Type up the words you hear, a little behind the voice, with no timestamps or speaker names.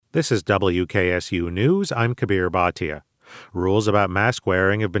This is WKSU News. I'm Kabir Bhatia. Rules about mask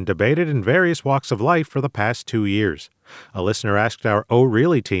wearing have been debated in various walks of life for the past 2 years. A listener asked our Oh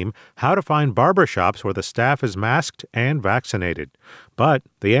Really team how to find barber shops where the staff is masked and vaccinated. But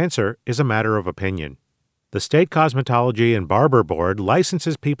the answer is a matter of opinion. The State Cosmetology and Barber Board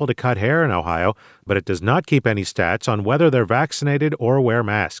licenses people to cut hair in Ohio, but it does not keep any stats on whether they're vaccinated or wear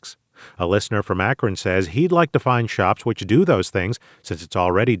masks. A listener from Akron says he'd like to find shops which do those things since it's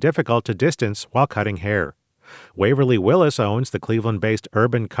already difficult to distance while cutting hair. Waverly Willis owns the Cleveland-based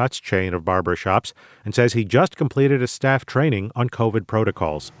Urban Cuts chain of barber shops and says he just completed a staff training on COVID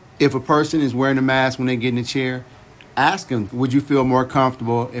protocols. If a person is wearing a mask when they get in the chair, ask them, would you feel more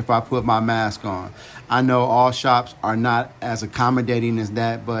comfortable if I put my mask on? I know all shops are not as accommodating as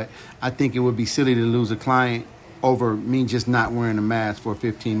that, but I think it would be silly to lose a client over me just not wearing a mask for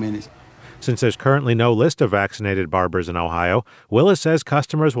 15 minutes. Since there's currently no list of vaccinated barbers in Ohio, Willis says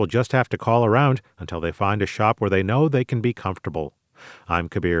customers will just have to call around until they find a shop where they know they can be comfortable. I'm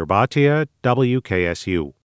Kabir Bhatia, WKSU.